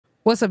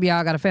What's up, y'all?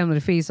 I got a family to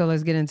feed, so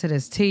let's get into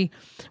this tea.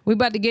 We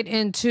about to get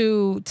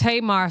into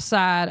Tamar's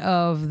side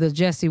of the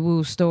Jessie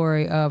Woo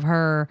story of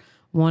her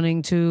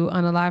wanting to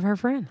unalive her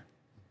friend.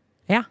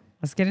 Yeah,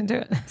 let's get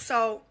into it.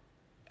 So,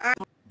 I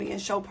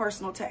and show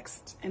personal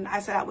text, and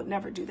I said I would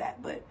never do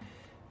that, but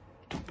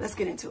let's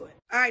get into it.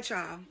 All right,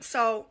 y'all.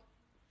 So,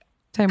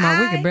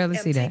 Tamar, we can barely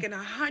see that. I am taking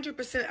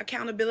 100%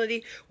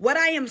 accountability. What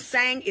I am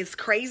saying is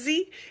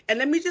crazy. And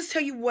let me just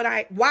tell you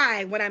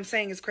why what I'm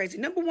saying is crazy.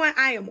 Number one,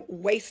 I am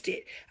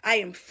wasted. I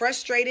am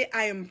frustrated.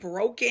 I am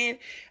broken.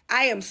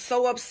 I am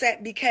so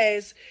upset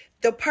because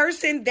the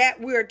person that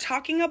we're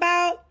talking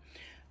about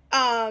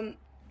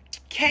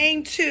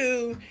came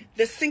to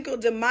the Cinco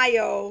de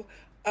Mayo,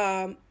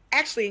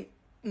 actually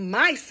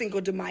my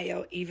Cinco de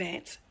Mayo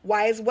event.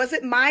 Why was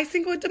it my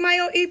Cinco de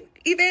Mayo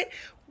event?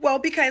 Well,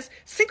 because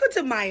Cinco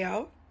de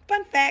Mayo,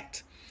 fun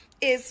fact,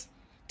 is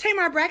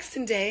Tamar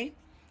Braxton Day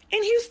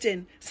in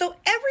Houston. So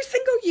every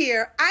single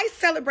year, I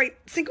celebrate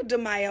Cinco de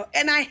Mayo,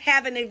 and I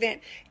have an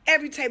event.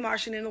 Every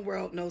Tamartian in the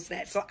world knows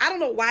that. So I don't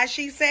know why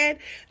she said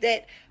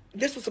that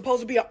this was supposed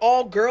to be an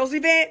all-girls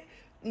event.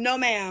 No,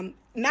 ma'am.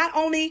 Not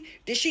only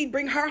did she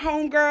bring her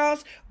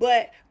homegirls,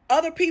 but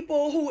other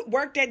people who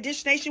worked at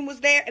Dish Nation was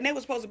there, and they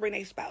were supposed to bring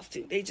their spouse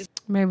too. They just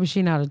maybe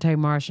she not a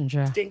Tamartian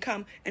child. Didn't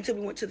come until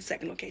we went to the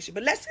second location.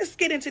 But let's just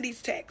get into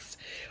these texts.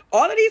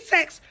 All of these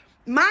texts,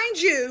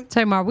 mind you,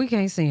 Tamar, we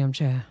can't see them,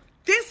 child.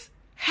 This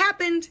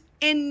happened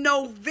in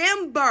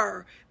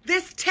November.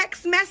 This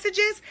text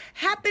messages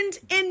happened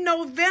in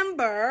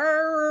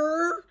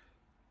November,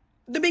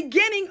 the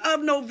beginning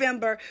of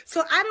November.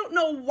 So I don't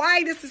know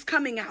why this is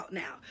coming out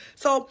now.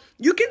 So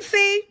you can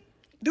see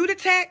through the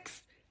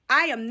text,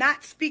 I am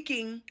not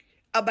speaking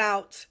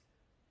about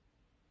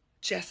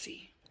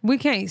Jessie. We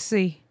can't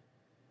see.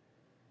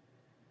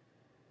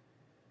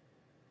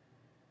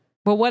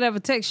 But whatever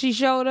text she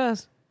showed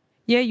us,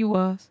 yeah, you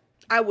was.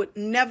 I would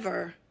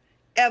never,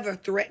 ever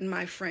threaten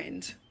my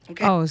friend.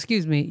 Okay. Oh,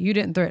 excuse me. You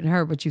didn't threaten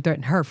her, but you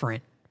threatened her friend.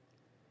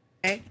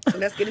 Okay. So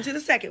let's get into the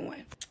second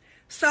one.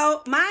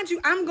 So mind you,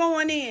 I'm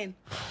going in.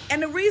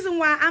 And the reason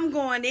why I'm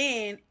going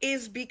in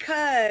is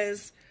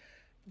because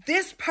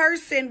this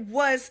person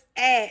was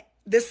at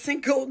the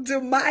Cinco de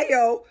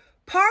Mayo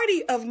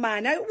party of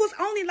mine. Now, it was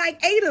only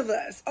like 8 of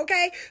us,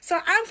 okay? So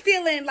I'm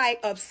feeling like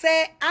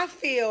upset. I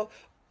feel,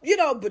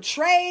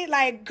 betrayed.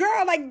 Like,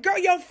 girl,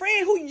 your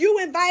friend who you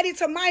invited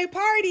to my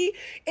party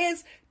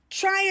is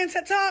trying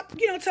to talk,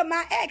 to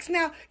my ex.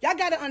 Now, y'all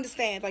got to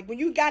understand, like, when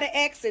you got an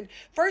ex, and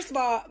first of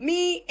all,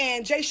 me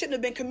and Jay shouldn't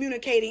have been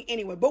communicating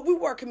anyway, but we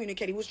were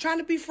communicating. We was trying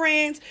to be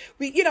friends.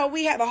 We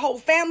have a whole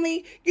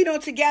family,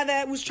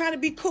 together. We was trying to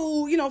be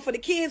cool, for the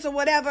kids or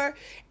whatever.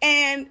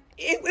 And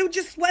it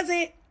just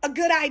wasn't a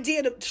good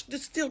idea to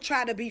still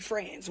try to be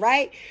friends,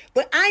 right?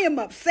 But I am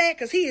upset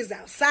because he is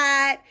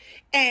outside.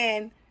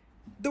 And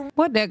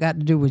what that got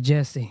to do with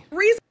Jessie?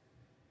 Reason.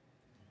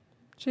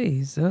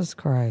 Jesus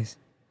Christ.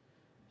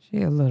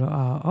 She a little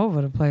all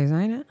over the place,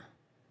 ain't it?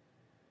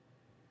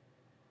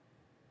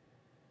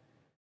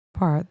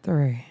 Part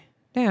 3.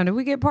 Damn, did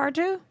we get part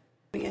 2?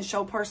 And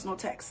show personal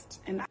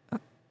text. And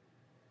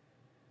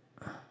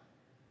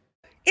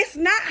it's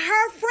not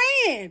her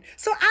friend.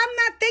 So I'm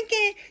not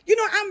thinking,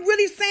 I'm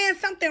really saying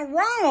something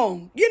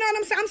wrong. You know what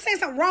I'm saying? I'm saying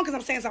something wrong because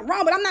I'm saying something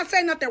wrong, but I'm not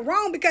saying nothing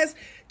wrong because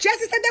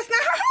Jessie said that's not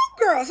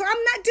her homegirl. So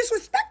I'm not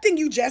disrespecting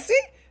you, Jessie.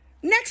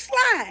 Next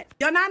slide.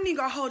 Y'all not even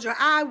gonna hold your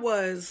I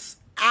was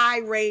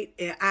irate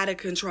and out of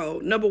control.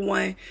 Number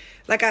one,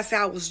 like I said,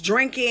 I was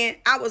drinking.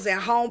 I was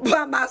at home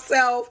by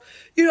myself.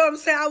 You know what I'm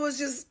saying? I was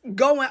just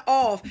going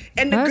off.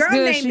 And the girl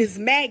name is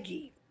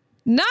Maggie.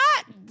 Not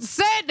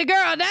said the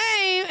girl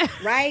name.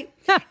 Right?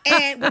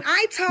 And when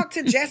I talked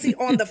to Jessie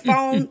on the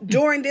phone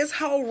during this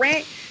whole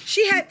rant,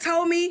 she had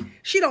told me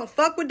she don't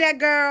fuck with that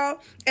girl.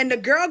 And the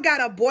girl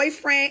got a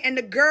boyfriend and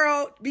the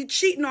girl be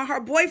cheating on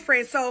her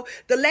boyfriend. So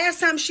the last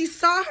time she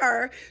saw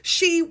her,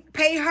 she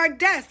paid her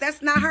debts.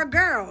 That's not her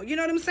girl. You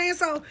know what I'm saying?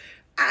 So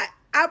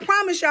I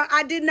promise y'all,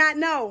 I did not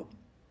know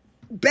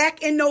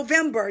back in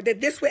November that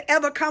this would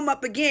ever come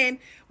up again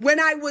when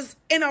I was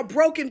in a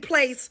broken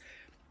place,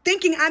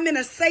 thinking I'm in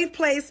a safe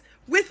place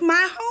with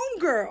my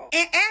homegirl.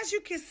 And as you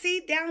can see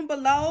down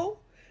below,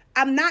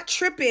 I'm not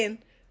tripping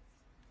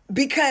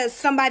because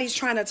somebody's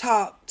trying to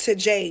talk to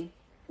Jay,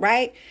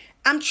 right?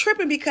 I'm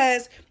tripping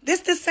because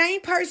this the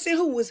same person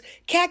who was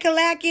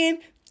cackalaacking,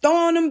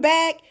 throwing them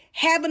back,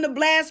 having a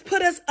blast,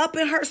 put us up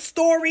in her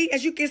story.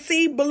 As you can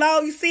see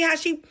below, you see how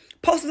she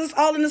posted us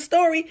all in the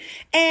story.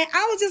 And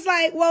I was just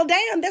like, well,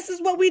 damn, this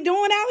is what we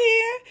doing out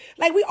here?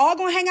 Like, we all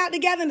gonna hang out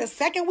together, and the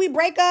second we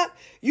break up,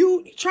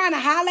 you trying to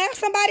holler at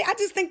somebody? I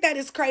just think that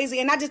is crazy,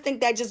 and I just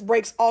think that just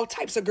breaks all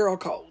types of girl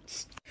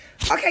codes.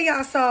 Okay,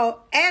 y'all, so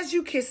as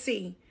you can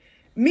see,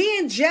 me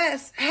and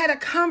Jess had a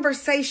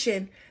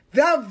conversation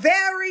the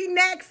very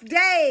next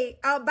day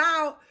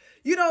about,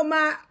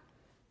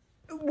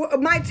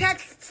 my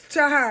texts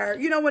to her,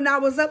 when I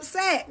was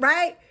upset,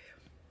 right?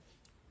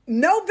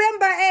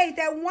 November 8th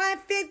at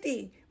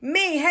 1:50.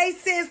 Me, hey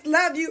sis,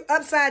 love you,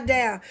 upside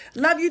down.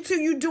 Love you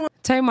too, you doing.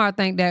 Tamar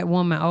think that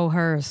woman owe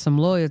her some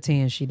loyalty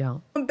and she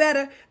don't.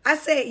 Better. I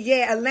said,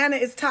 yeah, Atlanta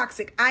is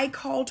toxic. I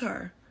called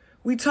her.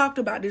 We talked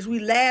about this. We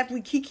laughed.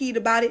 We kikied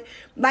about it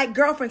like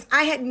girlfriends.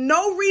 I had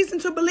no reason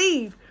to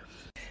believe.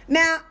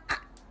 Now,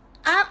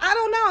 I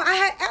don't know. I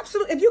had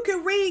absolutely, if you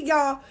can read,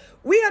 y'all,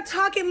 we are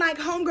talking like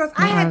homegirls.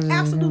 I had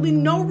absolutely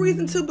no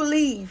reason to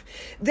believe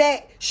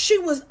that she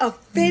was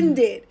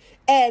offended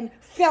and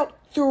felt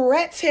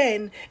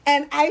threatened.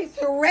 And I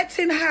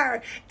threatened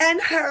her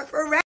and her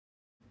for.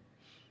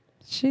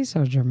 She's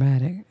so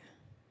dramatic.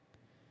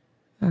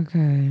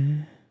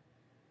 Okay.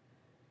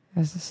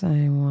 That's the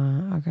same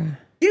one. Okay.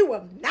 You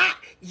were not.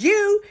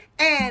 You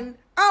and,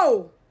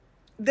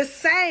 the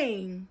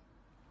same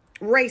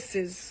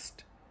racist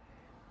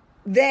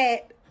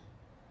that,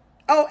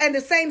 and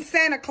the same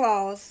Santa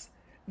Claus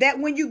that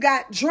when you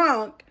got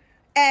drunk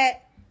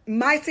at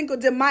my Cinco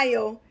de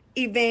Mayo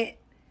event,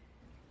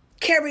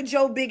 carried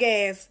your big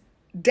ass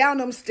down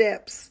them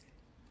steps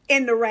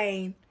in the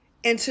rain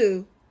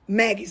into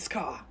Maggie's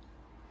car.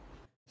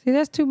 See,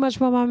 that's too much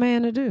for my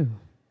man to do.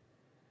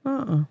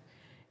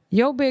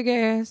 Your big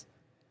ass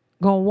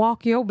gonna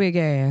walk your big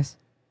ass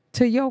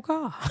to your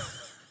car.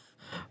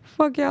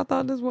 Fuck y'all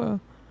thought this was?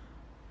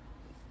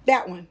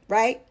 That one,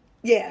 right?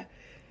 Yeah.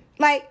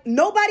 Like,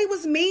 nobody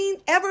was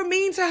ever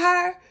mean to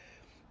her.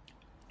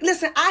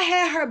 Listen, I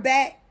had her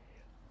back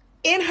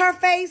in her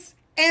face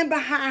and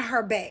behind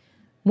her back.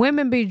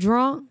 Women be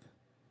drunk.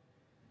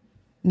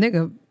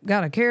 Nigga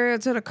gotta carry her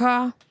to the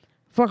car.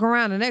 Fuck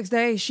around the next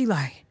day. She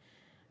like,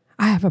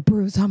 I have a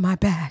bruise on my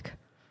back.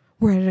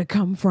 Where did it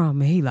come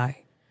from? And he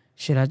like,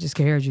 shit, I just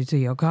carried you to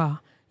your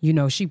car. You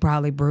know, she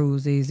probably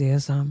bruised easy or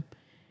something.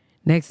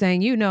 Next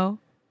thing you know,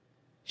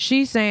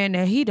 she's saying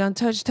that he done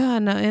touched her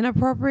in an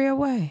inappropriate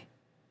way.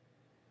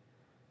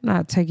 I'm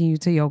not taking you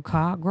to your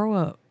car. Grow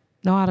up.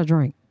 Know how to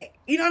drink.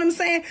 You know what I'm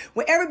saying?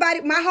 When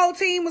everybody, my whole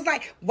team was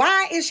like,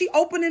 why is she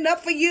opening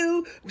up for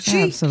you?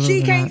 She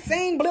can't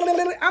sing. Blah, blah,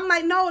 blah. I'm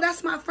like, no,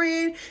 that's my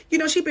friend. You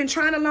know, she been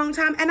trying a long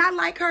time. And I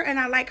like her and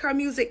I like her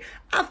music.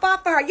 I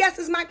fought for her. Yes,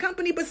 it's my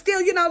company, but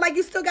still, you know, like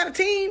you still got a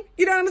team.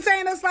 You know what I'm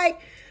saying? It's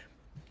like,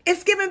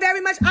 it's given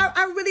very much.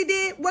 I really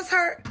did.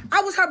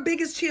 I was her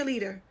biggest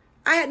cheerleader.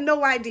 I had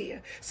no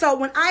idea. So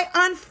when I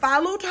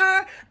unfollowed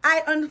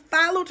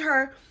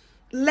her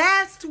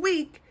last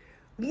week,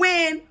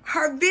 when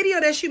her video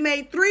that she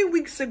made 3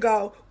 weeks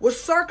ago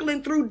was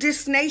circling through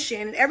Dis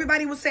Nation and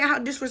everybody was saying how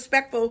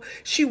disrespectful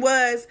she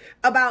was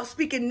about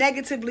speaking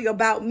negatively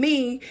about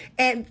me.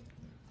 And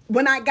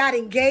when I got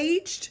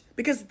engaged,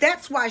 because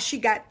that's why she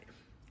got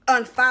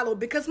unfollowed,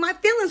 because my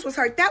feelings was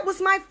hurt. That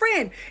was my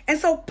friend. And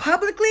so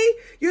publicly,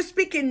 you're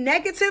speaking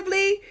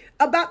negatively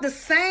about the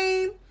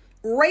same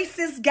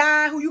racist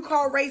guy who you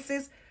call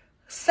racist,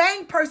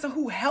 same person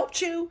who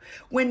helped you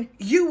when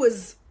you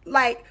was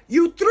like,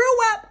 you threw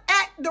up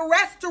at the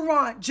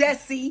restaurant,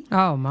 Jessie.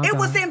 Oh my God. It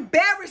was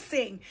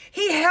embarrassing.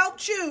 He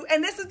helped you.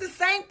 And this is the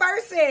same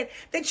person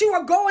that you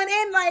are going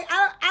in like,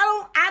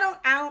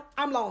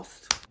 I'm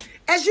lost.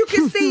 As you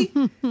can see,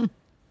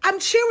 I'm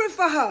cheering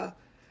for her.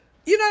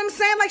 You know what I'm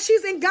saying? Like,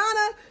 she's in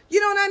Ghana. You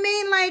know what I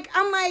mean? Like,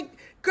 I'm like,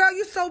 girl,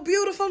 you're so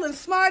beautiful and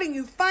smart and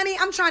you funny.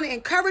 I'm trying to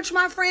encourage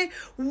my friend.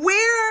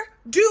 Where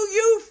do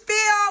you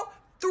feel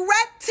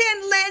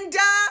threatened, Linda?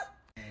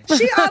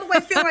 She all the way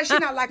feel like she's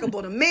not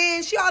likable to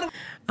men.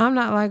 I'm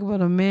not likable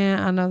to men.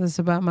 I know this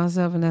about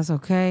myself, and that's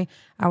okay.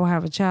 I will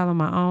have a child of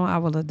my own. I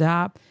will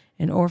adopt.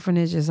 An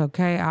orphanage is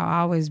okay.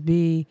 I'll always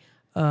be,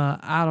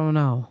 I don't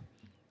know.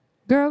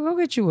 Girl, go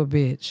get you a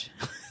bitch.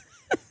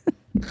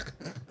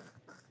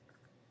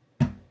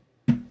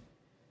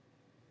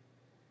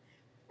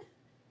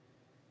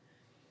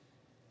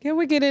 Can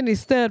we get any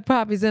stud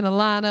poppies in the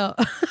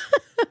lineup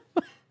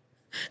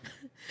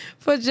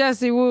for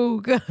Jessie Woo?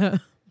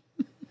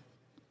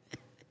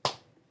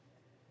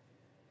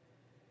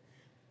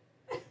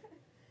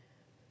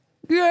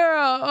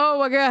 Girl, oh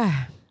my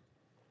God.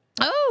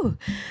 Oh,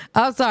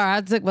 I'm sorry.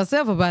 I took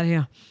myself up out of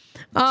here.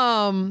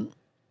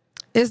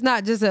 It's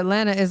not just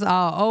Atlanta. It's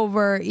all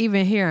over.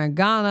 Even here in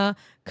Ghana,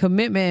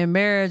 commitment and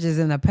marriage is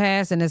in the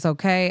past and it's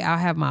okay. I'll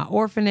have my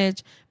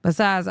orphanage.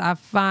 Besides, I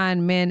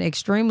find men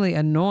extremely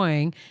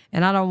annoying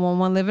and I don't want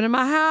one living in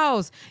my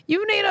house.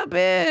 You need a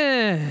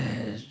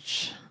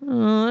bitch.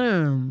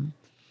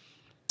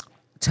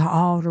 To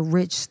all the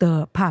rich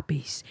stud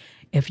poppies,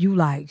 if you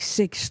like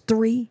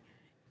 6'3",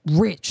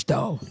 rich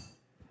though,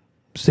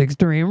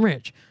 6'3" and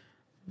rich,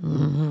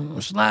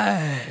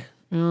 slide,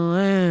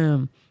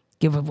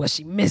 give her what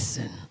she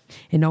missing,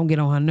 and don't get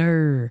on her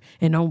nerve,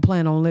 and don't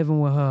plan on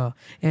living with her,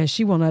 and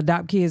she want to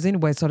adopt kids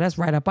anyway, so that's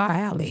right up our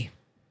alley.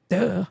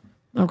 Duh.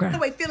 Okay.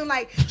 Anyway, feeling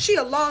like she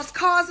a lost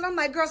cause, and I'm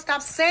like, girl,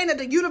 stop saying that.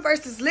 The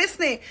universe is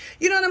listening.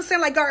 You know what I'm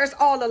saying? Like, girl, it's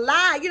all a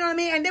lie. You know what I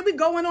mean? And then we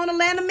going on a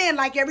land of men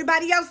like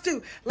everybody else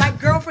do,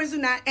 like girlfriends do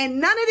not. And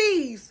none of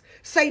these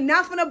say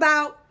nothing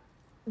about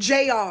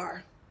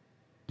JR.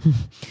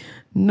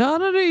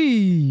 None of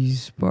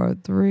these.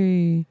 Part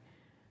 3,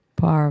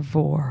 part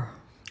 4.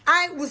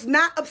 I was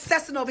not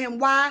obsessing over him.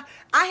 Why?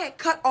 I had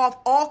cut off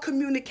all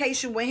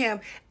communication with him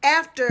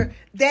after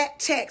that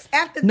text.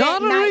 After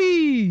that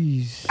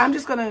night. I'm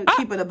just going to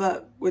keep it a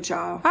buck with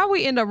y'all. How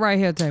we end up right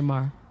here,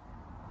 Tamar?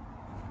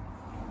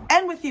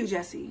 And with you,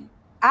 Jessie.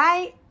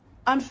 I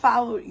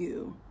unfollowed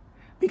you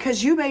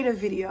because you made a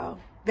video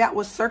that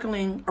was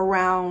circling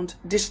around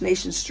Dish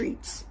Nation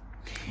streets.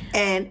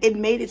 And it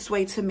made its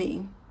way to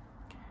me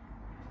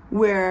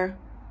where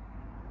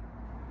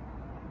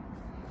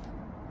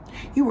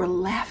you were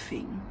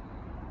laughing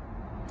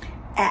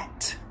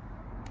at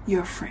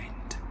your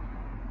friend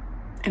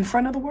in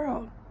front of the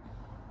world.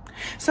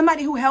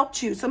 Somebody who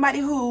helped you, somebody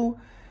who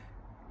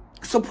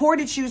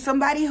supported you,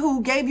 somebody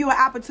who gave you an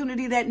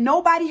opportunity that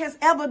nobody has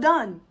ever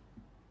done.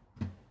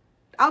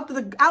 Out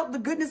the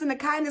goodness and the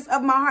kindness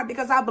of my heart,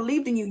 because I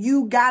believed in you.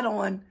 You got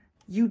on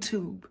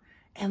YouTube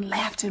and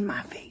laughed in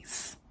my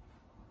face.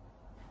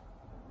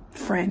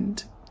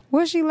 Friend.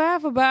 What'd she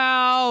laugh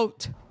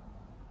about?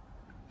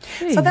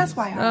 Jeez. So that's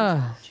why I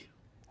unfollowed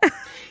you.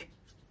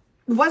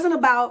 It wasn't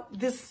about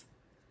this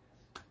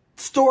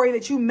story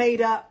that you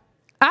made up.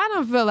 I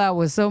done fell out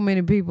with so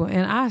many people,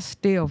 and I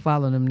still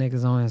follow them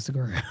niggas on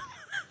Instagram.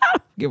 I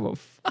don't give a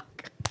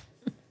fuck.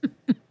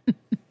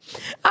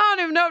 I don't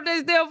even know if they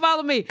still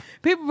follow me.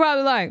 People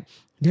probably like,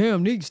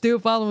 damn, Nick still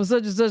following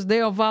such and such. They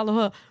don't follow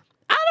her.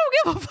 I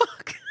don't give a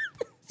fuck.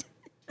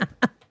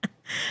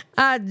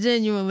 I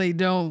genuinely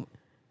don't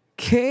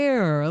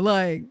care.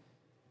 Like,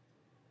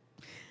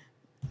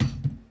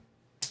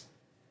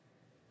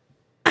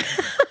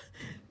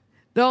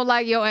 don't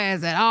like your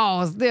ass at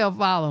all. Still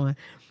following.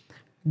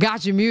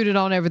 Got you muted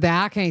on everything.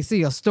 I can't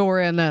see a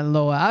story or nothing,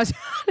 Lord. I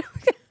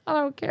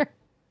don't care.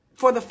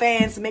 For the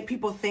fans to make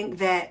people think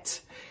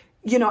that,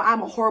 you know,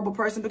 I'm a horrible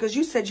person, because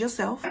you said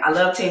yourself. I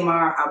love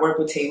Tamar. I work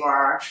with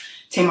Tamar.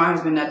 Tamar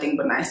has been nothing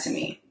but nice to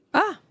me.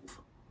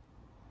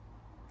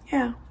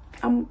 Yeah,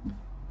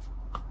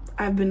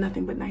 I've been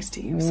nothing but nice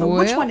to you. So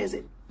which one is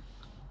it?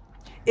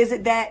 Is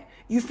it that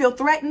you feel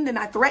threatened and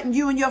I threaten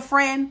you and your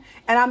friend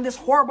and I'm this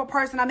horrible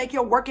person? I make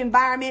your work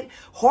environment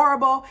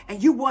horrible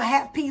and you will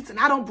have peace and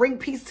I don't bring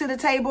peace to the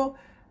table?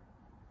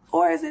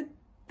 Or is it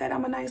that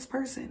I'm a nice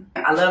person?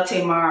 I love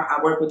Tamar.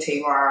 I work with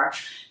Tamar.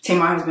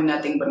 Tamar has been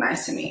nothing but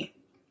nice to me.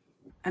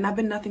 And I've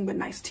been nothing but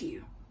nice to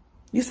you.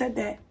 You said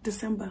that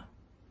December.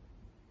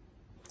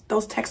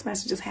 Those text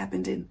messages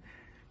happened in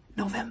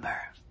November.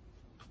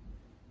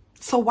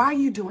 So why are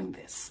you doing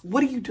this?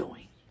 What are you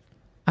doing?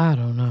 I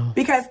don't know.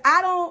 Because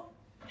I don't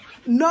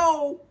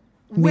know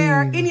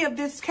where any of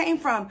this came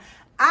from.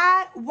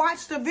 I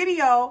watched the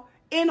video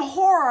in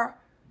horror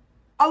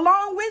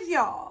along with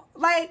y'all.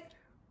 Like,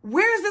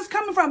 where is this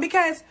coming from?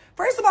 Because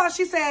first of all,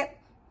 she said,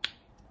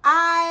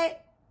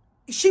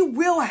 she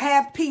will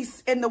have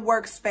peace in the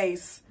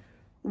workspace.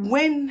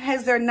 When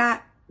has there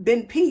not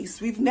been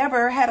peace? We've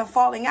never had a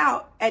falling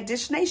out at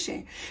Dish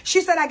Nation.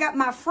 She said, I got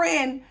my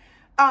friend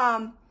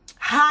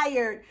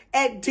hired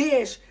at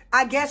Dish.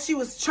 I guess she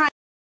was trying.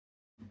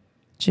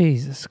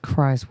 Jesus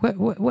Christ.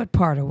 What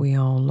part are we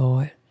on,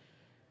 Lord?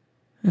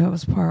 That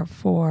was part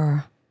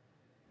 4.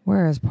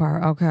 Where is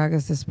part? Okay, I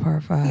guess it's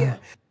part 5.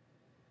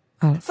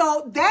 Yeah.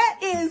 So that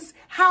is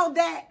how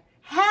that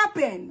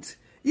happened,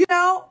 you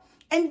know?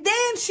 And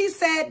then she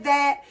said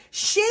that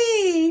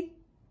she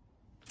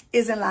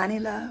is in Lonnie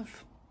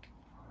Love.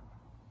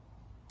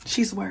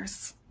 She's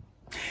worse.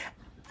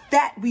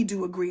 That we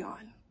do agree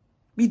on.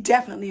 We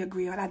definitely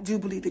agree on. I do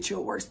believe that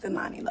you're worse than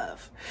Lonnie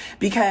Love.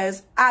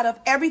 Because out of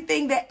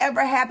everything that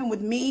ever happened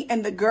with me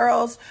and the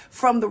girls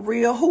from The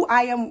Real, who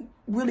I am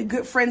really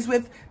good friends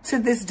with to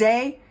this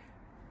day,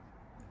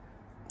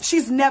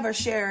 she's never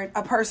shared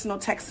a personal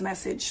text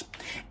message.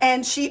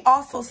 And she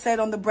also said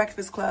on The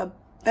Breakfast Club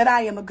that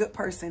I am a good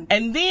person.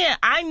 And then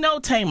I know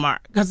Tamar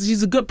because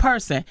she's a good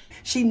person.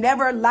 She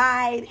never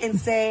lied and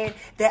said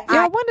that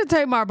when did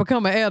Tamar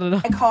become an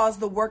editor? I caused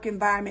the work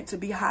environment to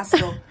be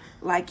hostile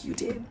like you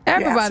did.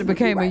 Everybody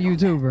became a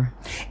YouTuber.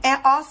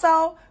 And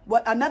also,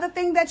 another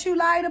thing that you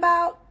lied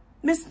about,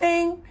 Miss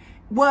Thing,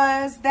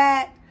 was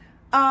that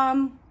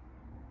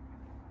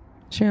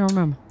she don't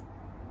remember.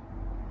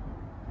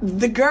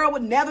 The girl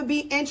would never be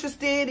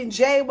interested in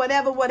Jay,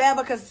 whatever,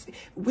 because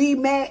we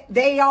met,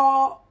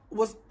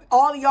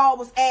 all of y'all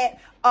was at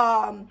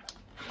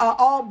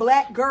all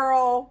black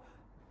girl,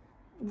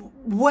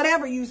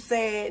 whatever you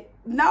said.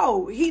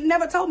 No, he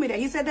never told me that.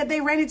 He said that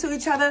they ran into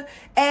each other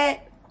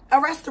at a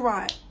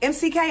restaurant,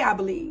 MCK, I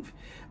believe.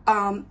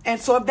 And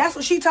so if that's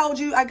what she told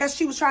you, I guess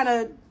she was trying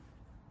to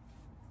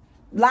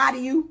lie to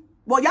you.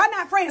 Well, y'all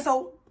not friends,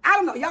 so I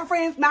don't know. Y'all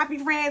friends, might be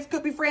friends,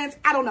 could be friends.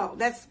 I don't know.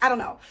 I don't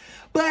know.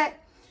 But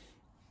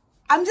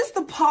I'm just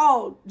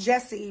appalled,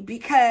 Jessie,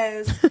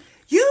 because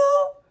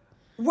you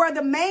were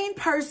the main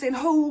person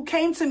who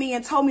came to me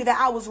and told me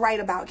that I was right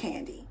about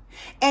Candy.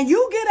 And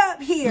you get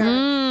up here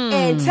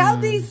and tell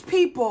these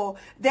people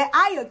that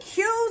I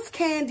accuse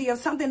Candy of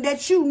something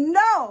that you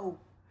know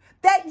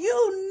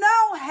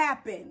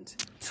happened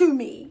to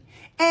me.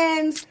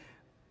 And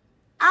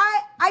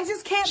I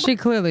just can't. She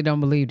clearly don't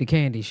believe the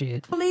Candy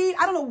shit. I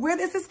don't know know where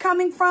this is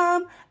coming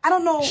from. I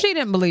don't know. She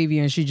didn't believe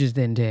you and she just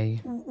didn't tell you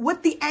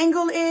what the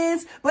angle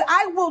is, but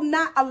I will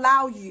not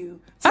allow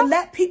you to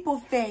let people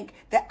think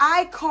that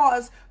I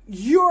cause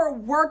your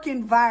work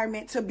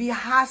environment to be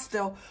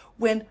hostile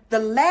when the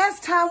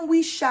last time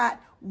we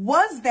shot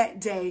was that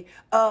day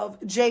of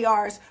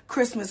JR's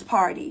Christmas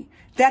party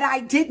that I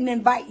didn't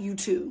invite you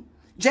to.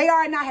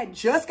 JR and I had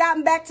just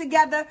gotten back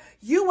together.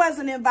 You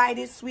wasn't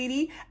invited,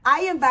 sweetie.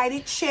 I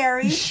invited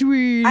Cherry.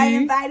 Sweetie. I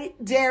invited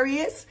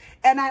Darius.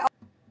 And I...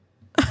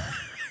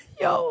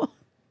 Yo.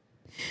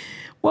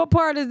 What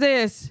part is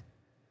this?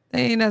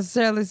 They ain't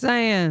necessarily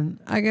saying.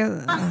 I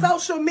guess. On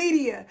social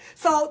media.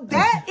 So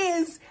that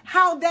is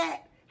how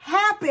that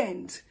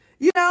happened.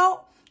 You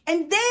know?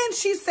 And then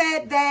she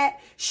said that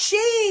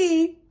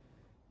she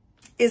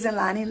is in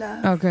Lonnie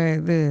Love. Okay,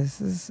 this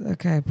is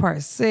okay.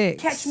 Part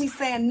 6. Catch me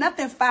saying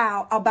nothing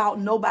foul about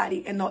nobody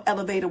in no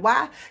elevator.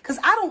 Why? Because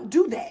I don't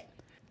do that.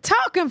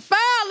 Talking foul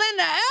in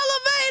the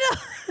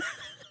elevator.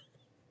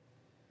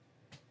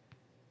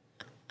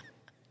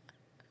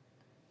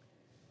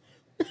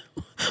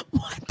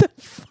 What the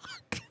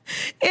fuck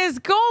is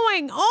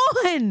going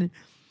on?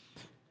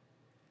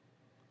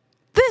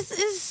 This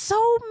is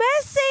so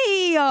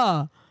messy.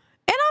 And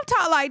I'm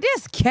talking like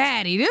this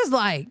catty. This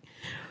like,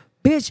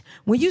 bitch,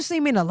 when you see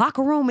me in the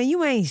locker room and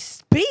you ain't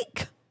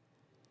speak,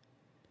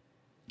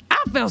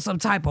 I felt some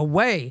type of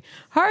way.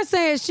 Her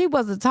saying she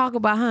wasn't talking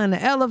about her in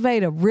the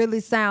elevator really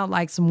sound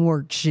like some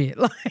work shit.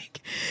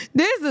 Like,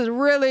 this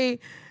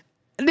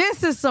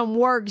is some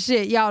work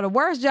shit. Y'all, the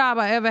worst job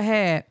I ever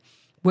had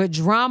with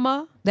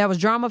drama, that was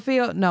drama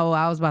field. No,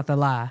 I was about to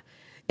lie.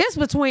 It's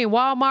between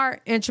Walmart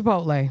and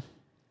Chipotle.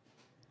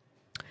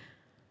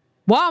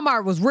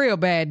 Walmart was real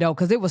bad though,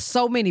 because there was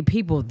so many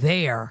people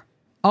there.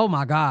 Oh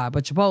my God.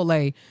 But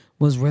Chipotle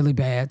was really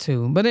bad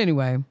too. But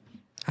anyway,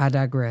 I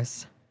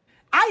digress.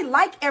 I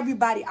like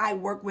everybody I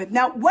work with.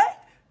 Now,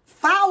 what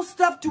foul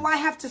stuff do I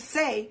have to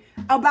say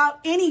about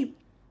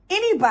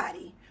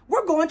anybody?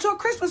 We're going to a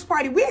Christmas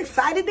party. We're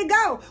excited to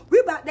go.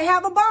 We're about to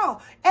have a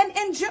ball. And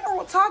in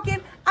general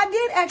talking, I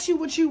did ask you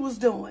what you was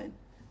doing.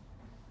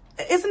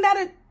 Isn't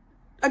that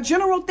a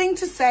general thing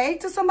to say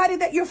to somebody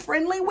that you're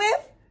friendly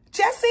with,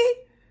 Jessie?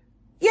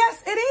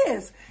 Yes, it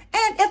is.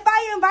 And if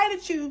I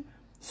invited you,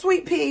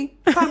 Sweet Pea,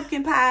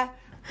 Pumpkin Pie,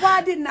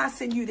 why didn't I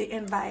send you the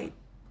invite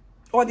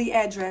or the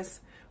address?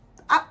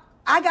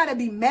 I gotta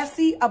be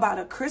messy about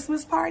a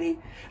Christmas party?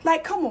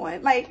 Like, come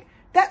on. Like,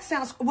 that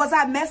sounds... Was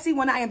I messy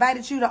when I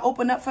invited you to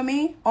open up for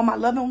me on my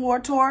Love and War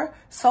tour?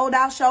 Sold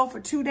out show for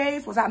 2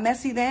 days? Was I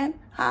messy then?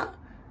 Huh?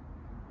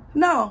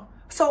 No.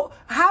 So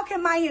how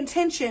can my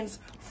intentions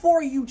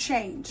for you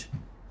change?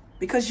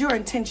 Because your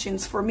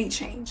intentions for me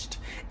changed.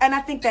 And I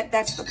think that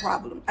that's the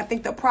problem. I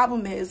think the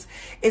problem is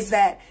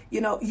that,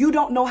 you know, you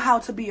don't know how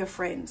to be a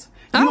friend.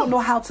 You don't know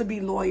how to be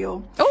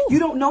loyal. Ooh. You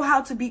don't know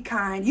how to be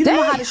kind. You don't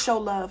know how to show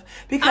love.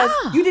 Because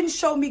you didn't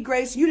show me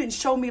grace. You didn't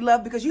show me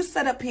love because you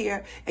sat up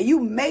here and you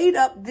made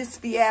up this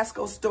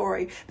fiasco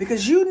story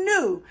because you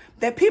knew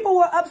that people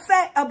were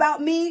upset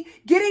about me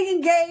getting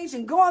engaged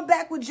and going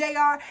back with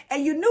JR,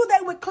 and you knew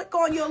they would click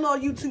on your little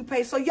YouTube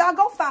page. So y'all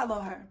go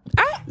follow her.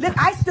 Look,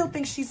 I still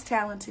think she's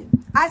talented.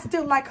 I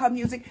still like her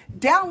music.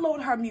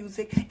 Download her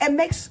music and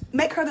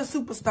make her the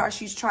superstar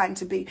she's trying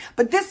to be.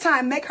 But this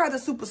time, make her the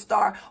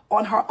superstar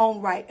on her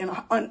own right and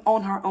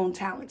on her own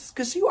talents,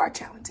 because you are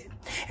talented.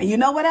 And you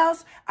know what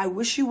else? I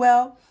wish you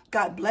well.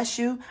 God bless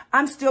you.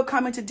 I'm still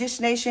coming to Dish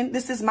Nation.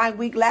 This is my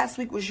week. Last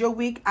week was your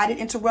week. I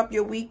didn't interrupt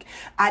your week.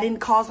 I didn't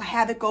cause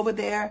havoc over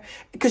there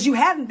because you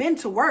haven't been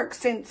to work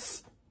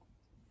since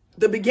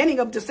the beginning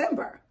of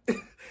December.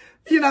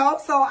 You know,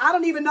 so I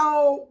don't even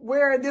know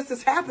where this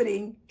is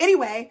happening.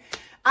 Anyway,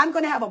 I'm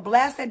going to have a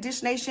blast at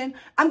Dish Nation.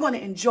 I'm going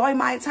to enjoy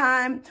my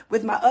time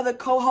with my other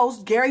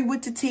co-hosts, Gary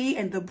with the T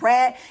and the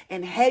Brat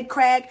and Head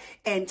Crack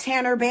and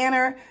Tanner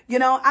Banner. You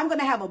know, I'm going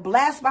to have a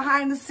blast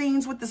behind the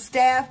scenes with the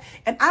staff,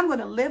 and I'm going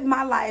to live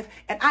my life,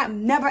 and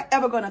I'm never,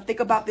 ever going to think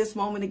about this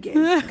moment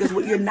again, because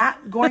what you're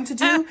not going to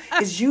do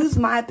is use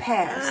my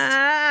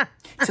past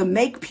to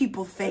make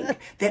people think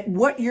that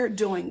what you're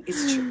doing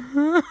is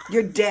true.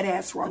 You're dead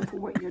ass wrong for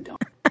what you're doing.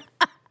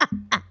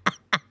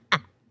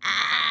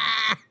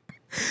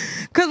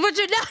 Because what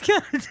you're not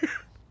going to do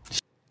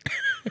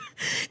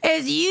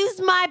is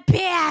use my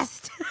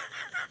past.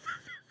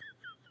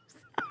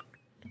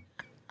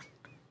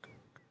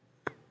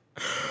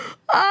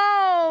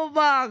 Oh,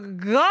 my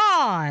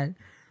God.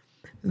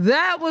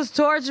 That was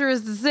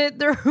torturous to sit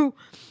through.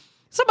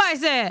 Somebody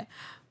said,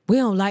 we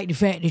don't like the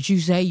fact that you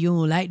say you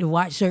don't like to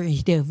watch certain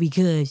stuff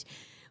because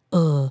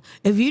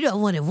if you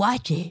don't want to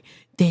watch it,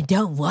 then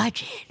don't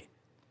watch it.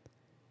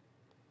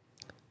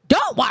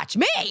 Don't watch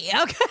me,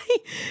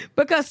 okay?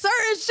 Because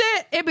certain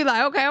shit, it'd be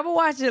like, okay, I'm gonna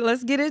watch it.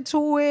 Let's get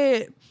into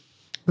it.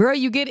 Girl,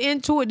 you get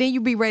into it, then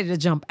you be ready to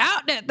jump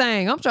out that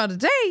thing. I'm trying to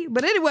tell you.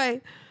 But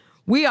anyway,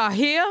 we are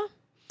here.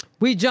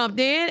 We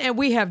jumped in and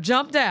we have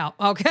jumped out,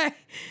 okay?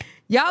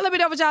 Y'all let me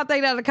know what y'all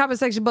think down in the comment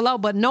section below.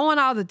 But knowing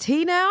all the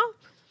tea now,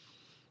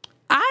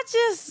 I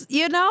just,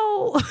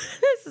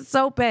 this is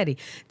so petty.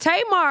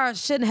 Tamar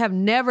shouldn't have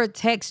never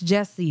texted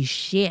Jessie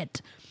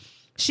shit.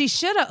 She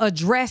should have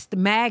addressed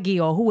Maggie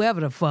or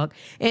whoever the fuck.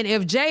 And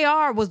if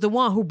JR was the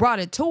one who brought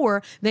it to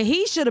her, then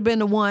he should have been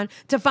the one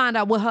to find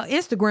out what her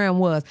Instagram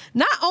was.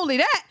 Not only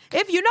that,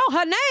 if you know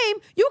her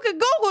name, you could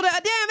Google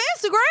the damn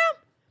Instagram.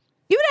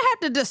 You didn't have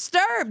to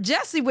disturb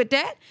Jessie with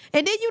that.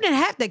 And then you didn't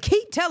have to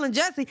keep telling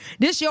Jessie,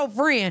 this your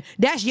friend,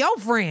 that's your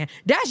friend,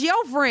 that's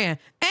your friend.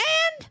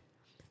 And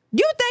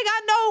you think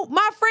I know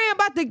my friend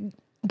about to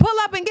pull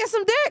up and get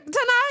some dick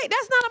tonight?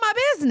 That's none of my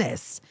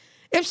business.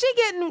 If she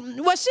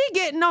getting what she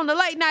getting on the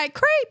late night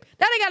creep,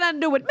 that ain't got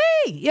nothing to do with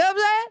me. You know what I'm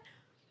saying?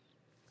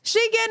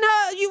 She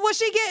getting what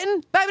she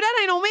getting, baby, that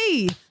ain't on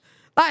me.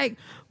 Like,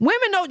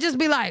 women don't just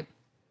be like,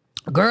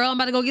 girl, I'm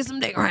about to go get some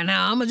dick right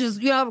now. I'm gonna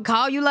just,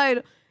 call you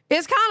later.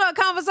 It's kind of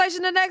a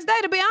conversation the next day,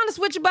 to be honest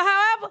with you. But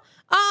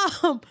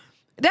however,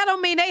 that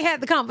don't mean they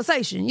had the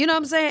conversation. You know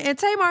what I'm saying? And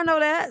Tamar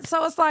know that.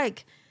 So it's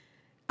like,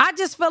 I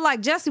just feel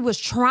like Jessie was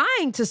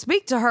trying to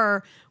speak to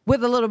her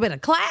with a little bit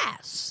of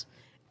class.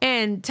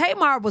 And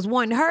Tamar was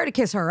wanting her to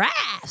kiss her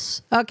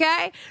ass,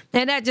 okay?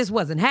 And that just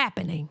wasn't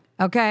happening,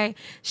 okay?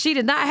 She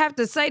did not have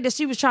to say that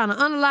she was trying to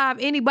unalive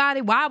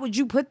anybody. Why would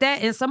you put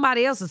that in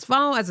somebody else's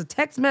phone as a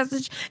text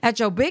message at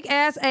your big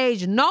ass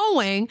age,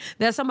 knowing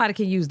that somebody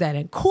can use that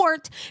in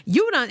court?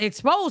 You done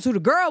exposed who the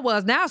girl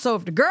was now, so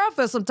if the girl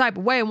feels some type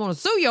of way and want to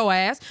sue your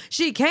ass,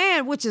 she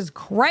can, which is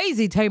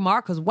crazy,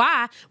 Tamar, because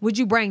why would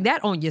you bring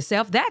that on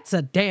yourself? That's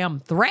a damn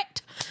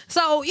threat.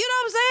 So, you know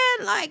what I'm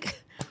saying?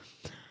 Like,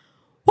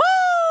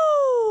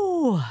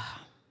 woo!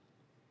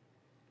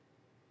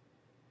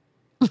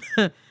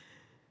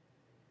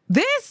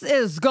 This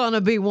is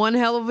gonna be one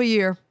hell of a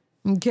year,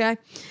 okay?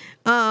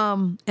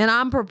 And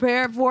I'm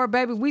prepared for it,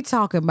 baby. We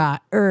talking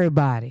about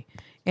everybody.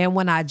 And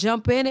when I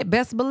jump in it,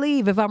 best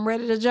believe if I'm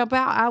ready to jump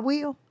out, I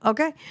will,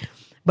 okay?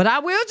 But I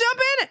will jump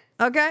in it,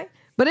 okay?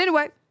 But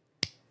anyway,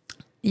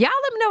 y'all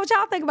let me know what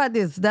y'all think about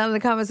this down in the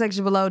comment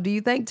section below. Do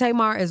you think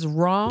Tamar is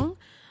wrong?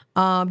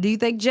 Do you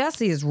think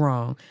Jessie is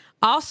wrong?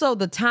 Also,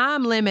 the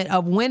time limit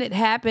of when it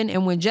happened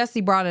and when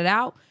Jessie brought it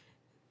out,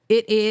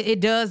 it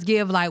does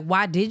give, like,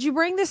 why did you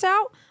bring this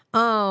out?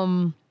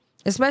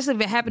 Especially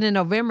if it happened in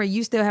November,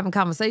 you still having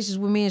conversations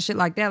with me and shit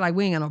like that, like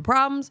we ain't got no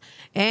problems.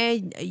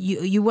 And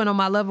you went on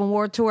my Love and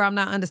War tour. I'm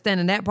not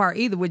understanding that part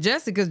either with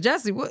Jessie, because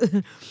Jessie,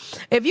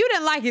 if you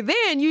didn't like it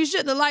then, you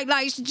shouldn't have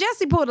like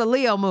Jessie pulled a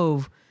Leo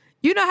move.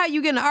 You know how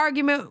you get in an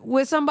argument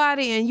with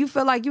somebody and you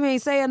feel like you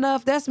ain't say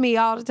enough? That's me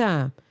all the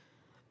time.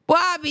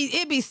 Well,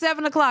 it'd be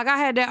 7 o'clock. I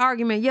had that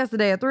argument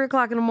yesterday at 3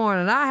 o'clock in the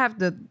morning. I have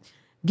to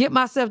get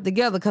myself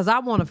together because I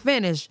want to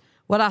finish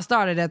what I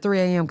started at 3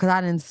 a.m. because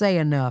I didn't say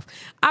enough.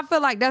 I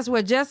feel like that's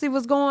where Jessie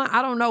was going.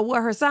 I don't know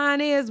what her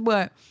sign is,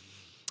 but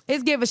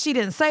it's given she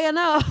didn't say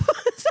enough.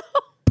 So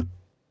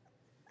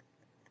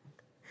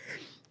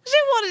she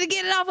wanted to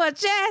get it off her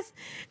chest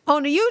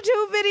on the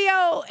YouTube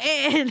video,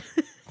 and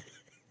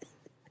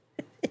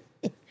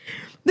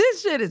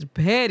this shit is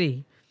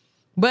petty.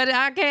 But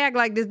I can't act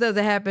like this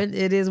doesn't happen.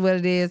 It is what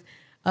it is.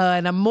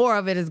 And more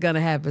of it is going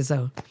to happen.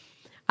 So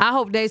I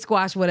hope they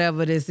squash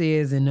whatever this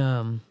is.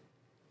 And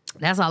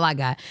that's all I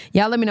got.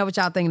 Y'all let me know what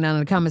y'all think down in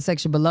the comment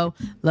section below.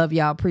 Love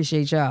y'all.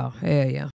 Appreciate y'all. Hell yeah.